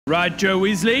Right, Joe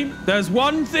Weasley, there's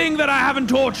one thing that I haven't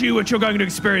taught you which you're going to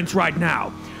experience right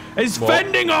now. Is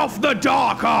fending off the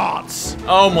dark arts.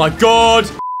 Oh my god.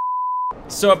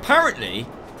 So apparently,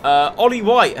 Ollie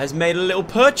White has made a little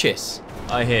purchase,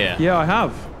 I hear. Yeah, I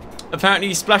have. Apparently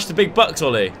you splashed the big bucks,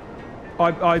 Ollie.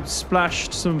 I've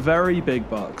splashed some very big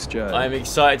bucks, Joe. I'm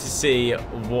excited to see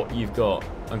what you've got.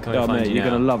 I'm coming to find you you're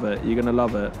now. gonna love it. You're gonna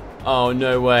love it. Oh,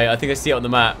 no way. I think I see it on the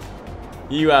map.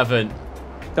 You haven't.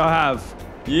 I have.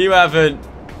 You haven't.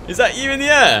 Is that you in the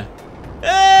air?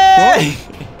 Hey!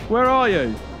 What? Where are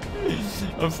you?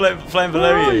 I'm flying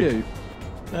below Where are you?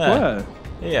 There. Where?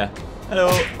 Yeah. Hello.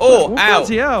 Oh, what ow.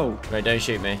 Bloody hell. Right, don't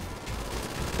shoot me.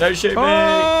 Don't shoot me.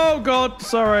 Oh, God.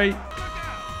 Sorry.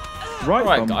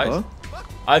 Right, guys.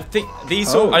 I think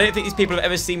these. I don't think these people have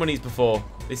ever seen one of these before.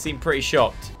 They seem pretty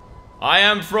shocked. I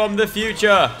am from the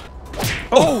future.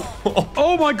 Oh!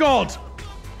 Oh my God!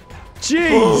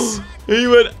 Jeez! He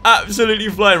went absolutely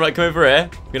flying. Right, come over here.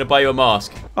 I'm gonna buy you a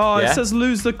mask. Oh, yeah? It says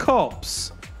lose the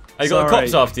cops. Oh, you got the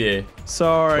cops after you.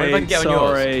 Sorry. What if I can get on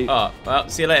yours? Oh, well,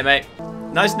 see you later, mate.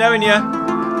 Nice knowing you.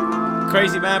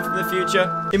 Crazy man from the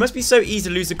future. It must be so easy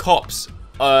to lose the cops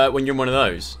when you're in one of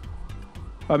those.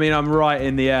 I mean, I'm right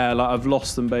in the air. Like, I've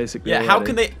lost them basically. Yeah, already. how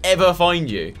can they ever find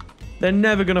you? They're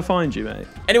never gonna find you, mate.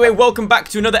 Anyway, welcome back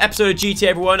to another episode of GTA,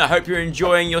 everyone. I hope you're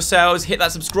enjoying yourselves. Hit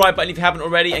that subscribe button if you haven't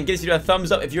already, and give this video a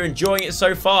thumbs up if you're enjoying it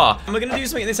so far. And we're gonna do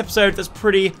something in this episode that's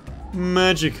pretty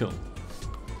magical,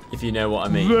 if you know what I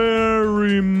mean.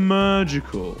 Very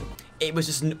magical. It was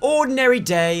just an ordinary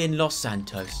day in Los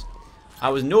Santos. I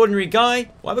was an ordinary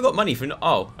guy. Why have I got money from?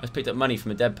 Oh, I just picked up money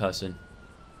from a dead person.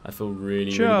 I feel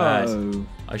really bad.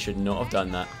 I should not have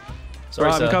done that. Sorry,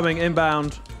 right, sir. I'm coming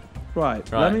inbound.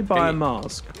 Right, let me buy a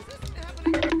mask.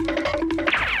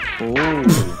 Oh.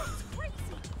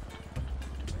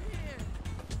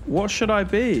 What should I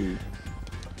be?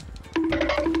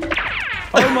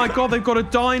 Oh my God, they've got a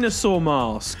dinosaur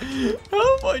mask.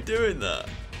 How am I doing that?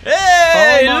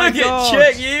 Hey, oh look at,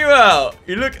 check you out.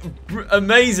 You look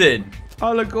amazing.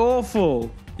 I look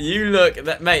awful. You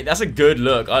look, mate, that's a good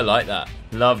look. I like that.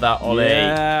 Love that, Ollie.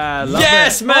 Yeah, love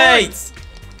yes, it. mate.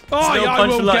 Oh, yeah, I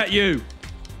will get you.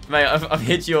 Mate, I've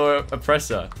hit your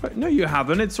oppressor. No, you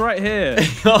haven't. It's right here.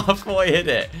 Oh, I thought I hit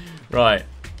it. Right.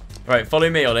 Right, follow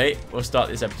me, Ollie. We'll start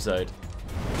this episode.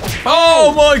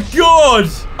 Oh my God.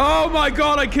 Oh my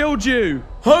God, I killed you.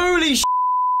 Holy sh**.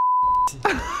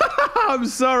 I'm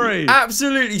sorry.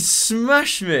 Absolutely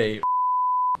smashed me.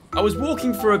 I was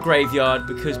walking through a graveyard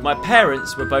because my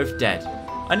parents were both dead.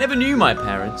 I never knew my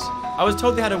parents. I was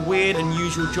told they had a weird,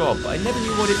 unusual job, but I never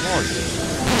knew what it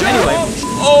was. Anyway.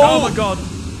 Oh my God.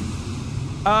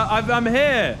 I'm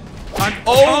here.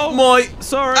 Oh my.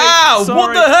 Sorry. Ow, sorry,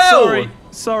 what the hell?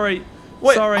 Sorry.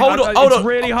 Wait, sorry. hold on. It's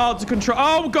really hard to control.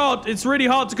 Oh God, it's really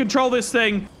hard to control this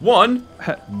thing. One,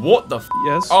 what the f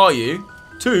yes. are you?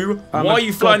 Two, why are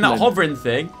you flying that hovering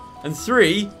thing? And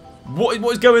three, what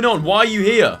is going on? Why are you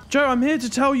here? Joe, I'm here to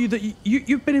tell you that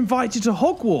you've been invited to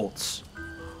Hogwarts.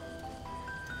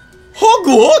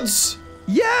 Hogwarts?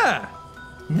 Yeah.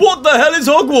 What the hell is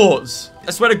Hogwarts?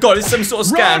 I swear to God, it's some sort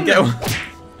of scam.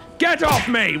 Get off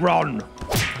me, Ron.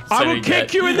 I will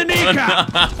kick you in the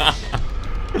kneecap.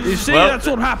 You see, that's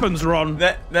what happens, Ron.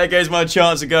 There goes my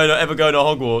chance of ever going to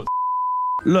Hogwarts.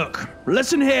 Look,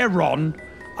 listen here, Ron.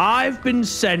 I've been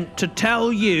sent to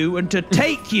tell you and to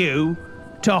take you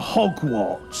to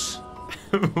Hogwarts.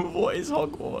 What is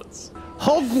Hogwarts?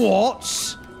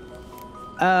 Hogwarts,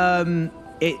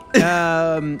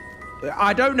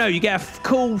 I don't know. You get a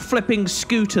cool flipping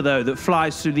scooter, though, that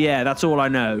flies through the air. That's all I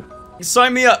know.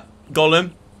 Sign me up,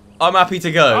 Gollum. I'm happy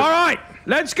to go. All right,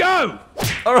 let's go.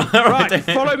 All right.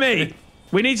 Follow me.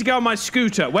 We need to go on my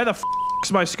scooter. Where the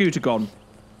f***'s my scooter gone?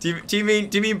 Do you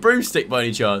mean broomstick by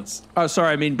any chance? Oh,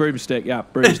 sorry, I mean broomstick. Yeah,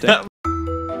 broomstick.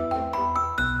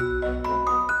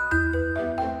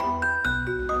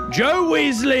 Joe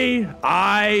Weasley,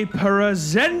 I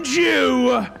present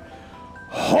you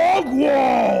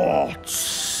Hogwarts.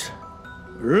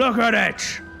 Look at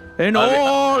it in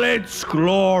all its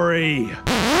glory.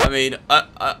 I mean,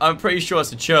 I'm pretty sure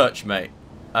it's a church, mate.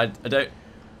 I don't.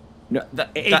 No,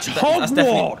 it's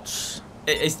Hogwarts.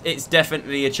 It's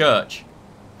definitely a church.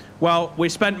 Well, we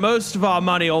spent most of our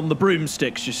money on the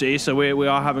broomsticks, you see, so we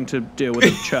are having to deal with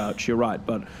a church. You're right,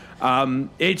 but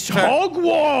it's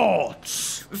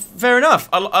Hogwarts. Fair enough.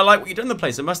 I like what you've done in the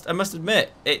place. I must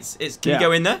admit, it's. Can you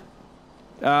go in there?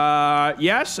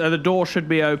 Yes. The door should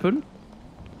be open.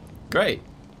 Great.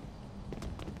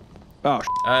 Oh.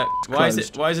 Why is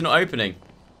it not opening?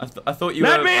 I thought you.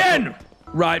 Let me in.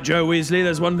 Right, Joe Weasley.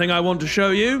 There's one thing I want to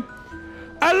show you.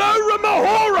 Hello,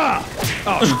 Ramahora!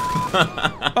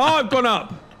 Oh. Oh, I've gone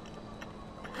up.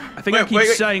 I think I keep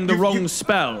saying the wrong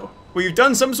spell. Well, you've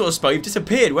done some sort of spell. You've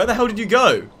disappeared. Where the hell did you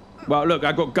go? Well, look,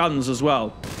 I got guns as well.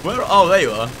 Where? Oh, there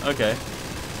you are. Okay.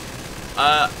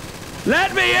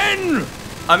 Let me in!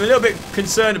 I'm a little bit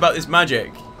concerned about this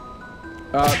magic.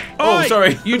 Oh,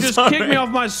 sorry. You just kicked me off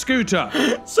my scooter.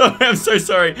 Sorry, I'm so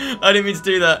sorry. I didn't mean to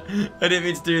do that. I didn't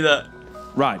mean to do that.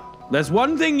 Right. There's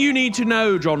one thing you need to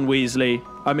know, John Weasley.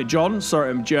 I mean, John? Sorry,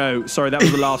 I'm Joe. Sorry, that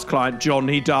was the last client. John,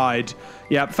 he died.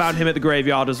 Yeah, found him at the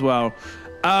graveyard as well.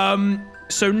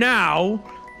 So now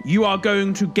you are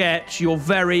going to get your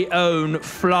very own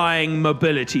flying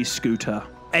mobility scooter,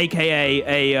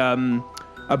 aka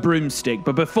a broomstick.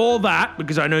 But before that,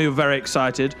 because I know you're very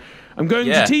excited, I'm going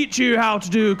to teach you how to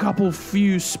do a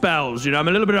few spells. You know, I'm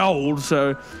a little bit old,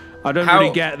 so I don't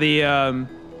really get the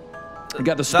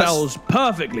spells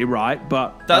perfectly right.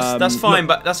 But that's fine.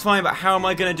 Look, But how am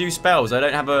I going to do spells? I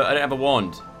don't have a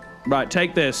wand. Right,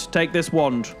 take this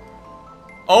do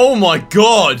Oh my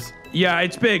god! Yeah,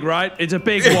 it's big, right? It's a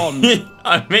big wand.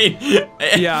 I mean,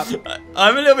 yeah.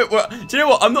 I'm a little bit. Do you know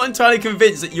what? I'm not entirely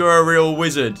convinced that you're a real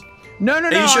wizard. No,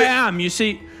 I am. You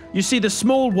see the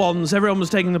small ones. Everyone was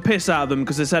taking the piss out of them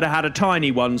because they said I had a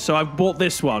tiny one, so I've bought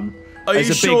this one. Are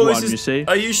you sure big one, you see?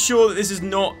 Are you sure that this is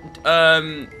not?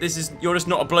 You're just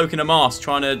not a bloke in a mask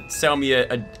trying to sell me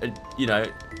a you know.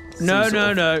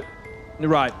 No.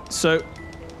 Right. So,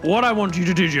 what I want you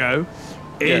to do, Joe,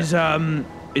 is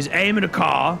aim at a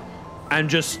car and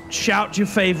just shout your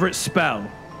favorite spell.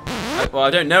 Well, I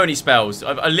don't know any spells.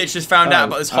 I literally just found out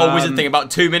about this whole wizard thing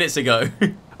about 2 minutes ago.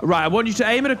 Right, I want you to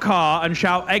aim at a car and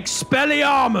shout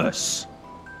Expelliarmus.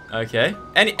 Okay.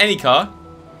 Any car?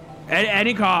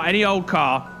 Any car, any old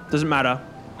car. Doesn't matter.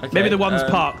 Okay, maybe the one's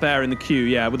parked there in the queue,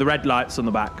 yeah, with the red lights on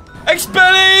the back.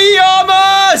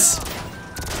 Expelliarmus!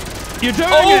 You're doing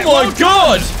it! Oh my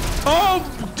god! Oh,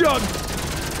 God.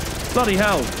 Bloody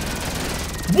hell.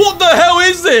 What the hell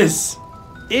is this?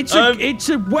 I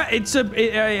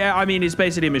mean, it's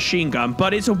basically a machine gun,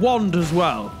 but it's a wand as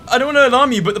well. I don't want to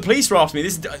alarm you, but the police were after me.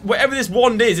 Whatever this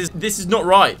wand is, this is not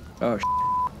right. Oh,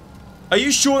 Are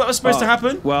you sure that was supposed to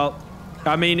happen? Well,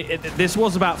 I mean, this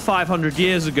was about 500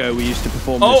 years ago we used to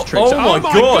perform this trick. Oh my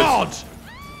god!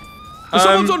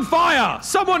 Someone's on fire!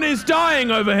 Someone is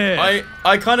dying over here!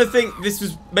 I kind of think this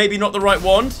was maybe not the right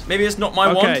wand. Maybe it's not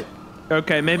my wand.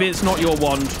 Okay, maybe it's not your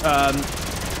wand.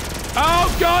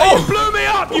 Oh god, you blew me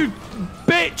up, you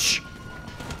bitch!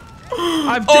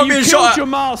 You killed your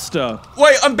master.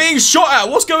 Wait, I'm being shot at.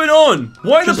 What's going on?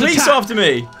 Why are the police after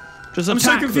me? I'm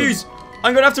so confused.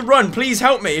 I'm gonna have to run. Please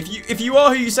help me. If you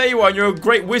are who you say you are and you're a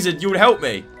great wizard, you would help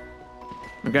me.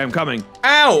 Okay, I'm coming.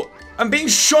 Ow! I'm being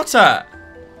shot at.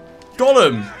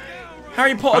 Gollum.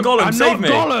 Harry Potter Gollum, save me.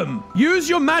 I'm not Gollum. Use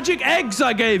your magic eggs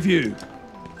I gave you.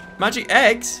 Magic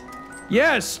eggs?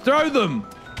 Yes, throw them.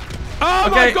 Oh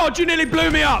my god, you nearly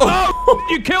blew me up. Oh,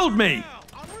 you killed me.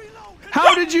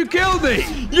 How did you kill me?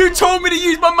 You told me to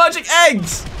use my magic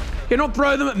eggs. You're not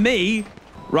throwing them at me.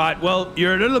 Right, well,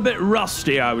 you're a little bit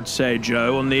rusty, I would say,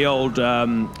 Joe, on the old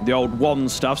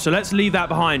wand stuff. So let's leave that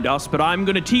behind us. But I'm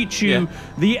going to teach you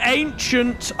the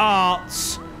ancient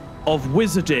arts of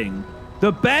wizarding.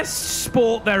 The best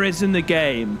sport there is in the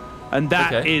game. And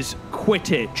that is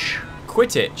Quidditch.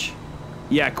 Quidditch?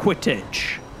 Yeah,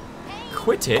 Quidditch.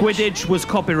 Quidditch? Quidditch was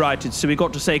copyrighted, so we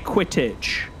got to say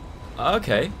Quidditch.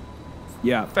 Okay.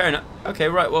 Yeah. Fair enough. Okay,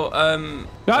 right, well,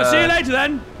 see you later,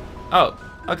 then. Oh,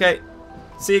 okay.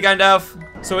 See you,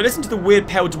 Gandalf. So I listened to the weird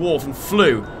pale dwarf and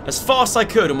flew as fast as I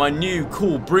could on my new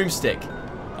cool broomstick.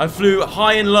 I flew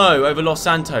high and low over Los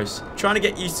Santos, trying to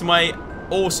get used to my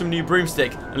awesome new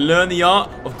broomstick and learn the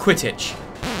art of Quidditch.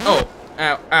 Oh,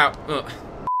 ow, ow. Ugh.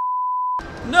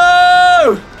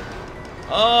 No!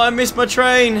 Oh, I missed my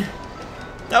train.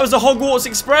 That was the Hogwarts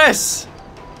Express.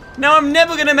 Now I'm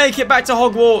never going to make it back to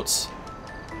Hogwarts.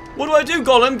 What do I do,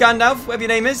 Gollum, Gandalf, whatever your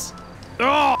name is?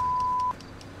 Oh!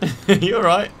 You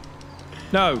alright?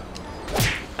 No.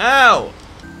 Ow!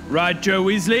 Right, Joe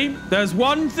Weasley. There's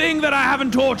one thing that I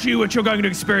haven't taught you, which you're going to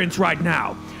experience right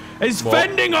now. Is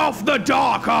fending off the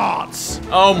dark arts.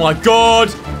 Oh my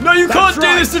god! No, you can't do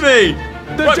this to me!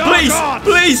 The dark arts!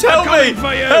 Please help me!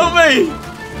 For you. Help me!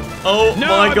 Oh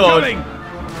my god. Coming.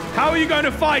 How are you going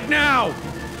to fight now?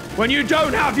 When you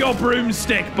don't have your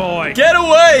broomstick, boy. Get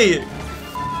away!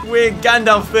 Weird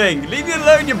Gandalf thing. Leave me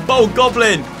alone, you bold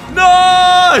goblin.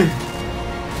 No!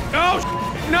 Oh,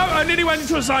 no, I nearly went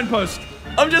into a signpost.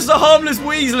 I'm just a harmless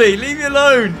Weasley. Leave me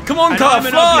alone. Come on, car, I'm fly.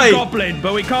 an ugly goblin,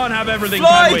 but we can't have everything.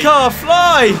 Fly, car,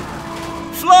 fly.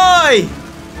 Fly.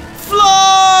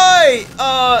 Fly.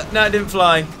 No, it didn't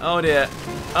fly. Oh dear.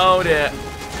 Oh dear.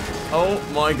 Oh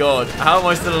my god. How am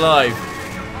I still alive?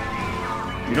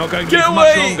 You're not going to be for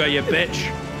much longer, you bitch.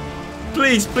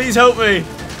 Please, please help me.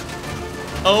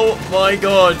 Oh my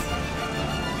god.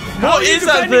 What is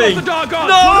that thing?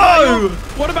 No!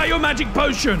 What about your magic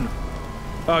potion?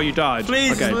 Oh, you died.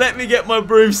 Please let me get my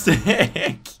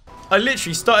broomstick. I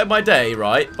literally started my day,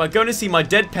 right, by going to see my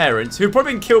dead parents, who have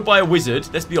probably been killed by a wizard,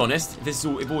 let's be honest,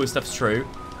 if all this stuff's true.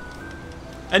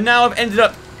 And now I've ended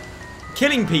up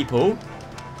killing people,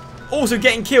 also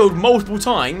getting killed multiple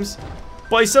times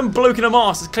by some bloke in a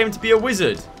mask that's claiming to be a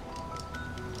wizard.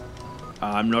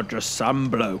 I'm not just some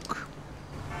bloke.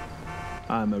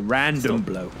 I'm a random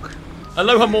bloke.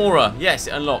 Aloha Mora. Yes,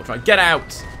 it unlocked. Right, get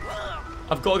out.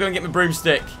 I've got to go and get my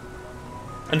broomstick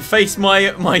and face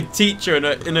my teacher in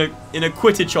a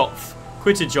Quidditch off.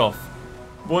 Quidditch off.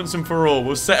 Once and for all.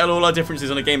 We'll settle all our differences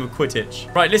on a game of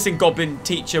Quidditch. Right, listen, goblin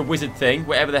teacher wizard thing,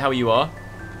 whatever the hell you are.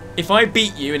 If I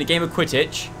beat you in a game of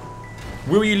Quidditch,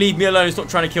 will you leave me alone and stop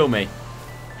trying to kill me?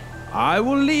 I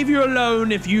will leave you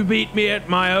alone if you beat me at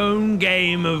my own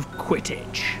game of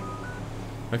Quidditch.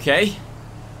 Okay.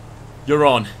 You're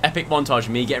on. Epic montage of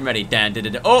me getting ready.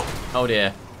 Oh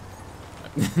dear.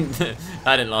 That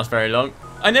didn't last very long.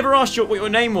 I never asked you what your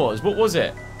name was. What was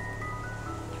it?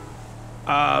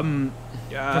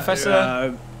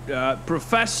 Professor?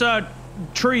 Professor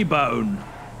Treebone.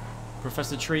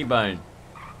 Professor Treebone.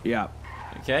 Yeah.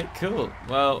 Okay, cool.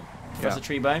 Well, Professor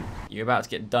Treebone, you're about to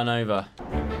get done over.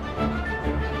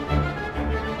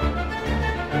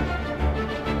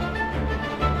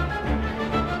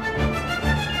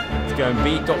 Let's go and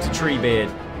beat Dr.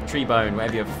 Treebone,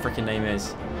 whatever your freaking name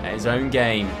is, at his own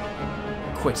game.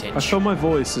 Quidditch. I feel my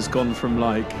voice has gone from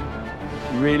like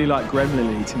really like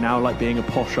gremlin-y to now like being a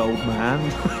posh old man.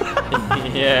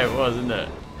 Yeah, it was, isn't it?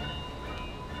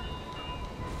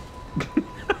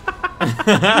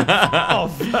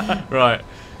 Right,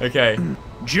 okay.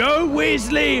 Joe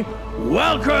Weasley,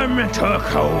 welcome to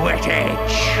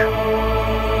Quidditch.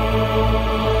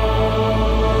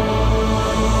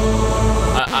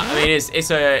 I mean,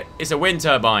 it's a wind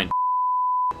turbine.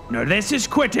 No, this is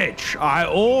Quidditch. I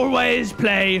always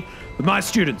play with my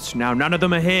students. Now, none of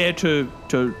them are here to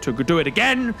do it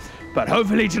again, but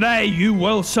hopefully today you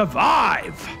will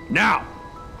survive. Now,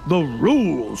 the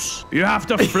rules. You have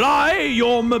to fly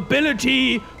your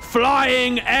mobility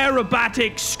flying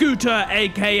aerobatic scooter,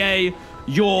 aka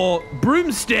your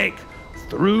broomstick,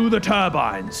 through the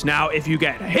turbines. Now, if you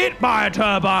get hit by a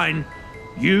turbine,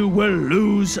 you will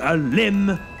lose a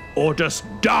limb or just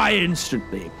die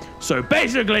instantly. So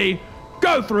basically,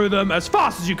 go through them as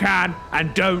fast as you can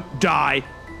and don't die.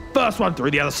 First one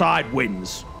through the other side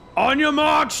wins. On your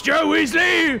marks, Joe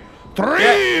Weasley.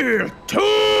 3, 2,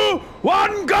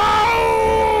 1, go!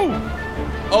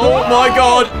 Oh my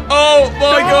god! Oh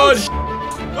my god!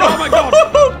 Oh my god!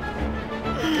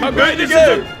 Okay,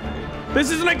 this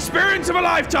is an experience of a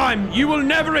lifetime. You will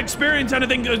never experience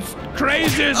anything as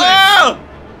crazy as this. Ah!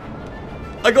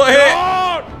 I got hit!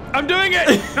 Oh, I'm doing it!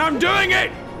 I'm doing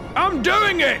it! I'm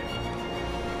doing it!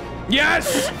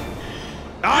 Yes!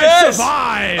 I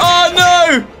survived! Oh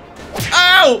no!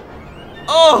 Ow!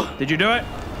 Oh! Did you do it?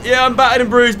 Yeah, I'm battered and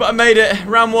bruised, but I made it.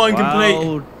 Round 1 complete.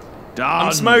 Well done.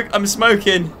 I'm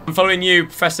smoking. I'm following you,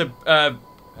 Professor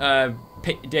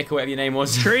Pick Dick or whatever your name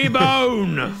was.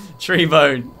 Treebone!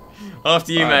 Treebone.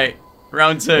 After you, mate.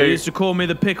 Round 2. They used to call me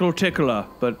the pickle tickler,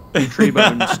 but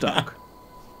Treebone stuck.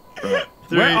 Right.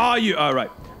 Where are you? All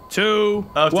right. 2,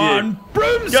 1,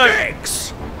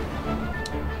 broomsticks!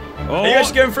 Oh. Are you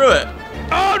actually going through it?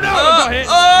 Oh no! I got hit.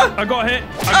 I got hit.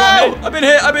 I got hit. I've been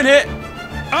hit. I've been hit.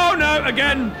 Oh no!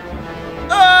 Again.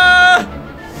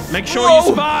 Make sure you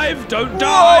survive. Don't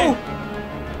die.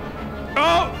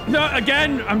 Oh no!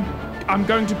 Again. I'm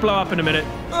going to blow up in a minute.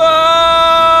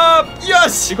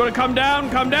 Yes. You got to come down.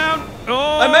 Come down.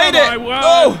 Oh, I made it.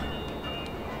 Oh,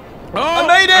 I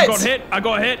made it. I got hit. I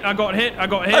got hit. I got hit. I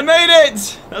got hit. I made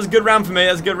it. That was a good round for me.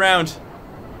 That was a good round.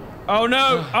 Oh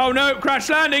no! Oh no! Crash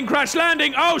landing! Crash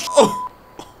landing! Oh!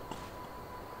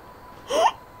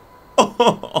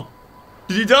 Oh.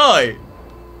 Did you die?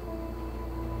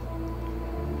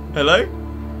 Hello?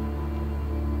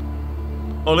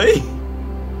 Ollie?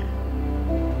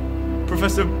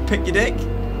 Professor Pick Your Dick?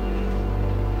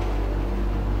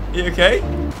 You okay?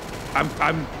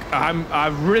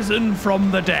 I've risen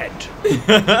from the dead.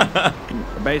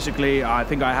 Basically, I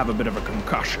think I have a bit of a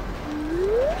concussion.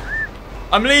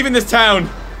 I'm leaving this town.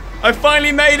 I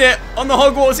finally made it on the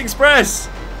Hogwarts Express.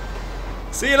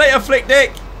 See you later, Flick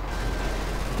Dick.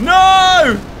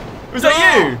 No! Was that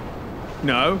you?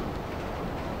 No.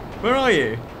 Where are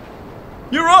you?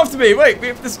 You're after me. Wait, we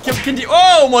have to continue.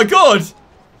 Oh my god!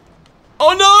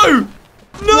 Oh no!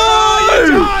 No!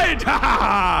 You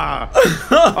died!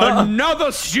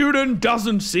 Another student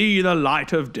doesn't see the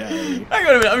light of day. Hang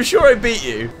on a minute, I'm sure I beat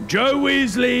you. Joe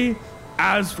Weasley,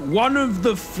 as one of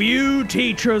the few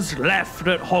teachers left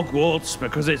at Hogwarts,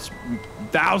 because it's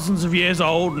thousands of years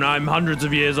old and I'm hundreds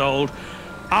of years old,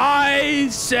 I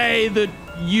say that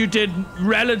you did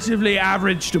relatively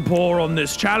average to poor on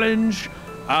this challenge,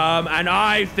 and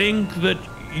I think that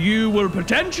you will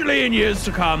potentially, in years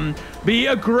to come, be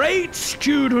a great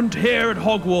student here at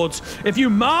Hogwarts if you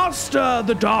master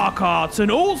the dark arts and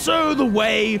also the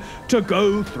way to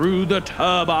go through the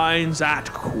turbines at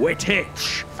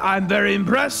Quidditch. I'm very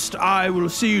impressed. I will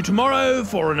see you tomorrow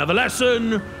for another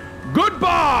lesson.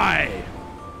 Goodbye!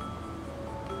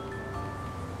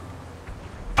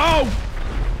 Oh!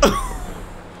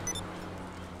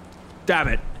 Damn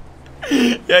it.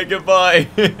 Yeah, goodbye.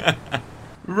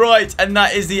 Right, and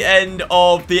that is the end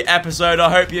of the episode. I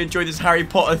hope you enjoyed this Harry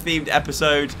Potter themed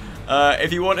episode.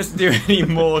 If you want us to do any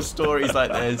more stories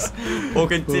like this or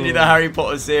continue the Harry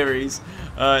Potter series,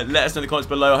 let us know in the comments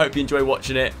below. I hope you enjoy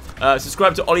watching it.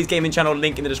 Subscribe to Ollie's gaming channel,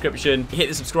 link in the description. Hit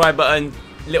the subscribe button,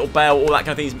 little bell, all that kind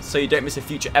of things so you don't miss a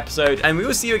future episode. And we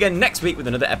will see you again next week with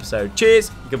another episode.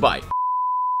 Cheers, goodbye.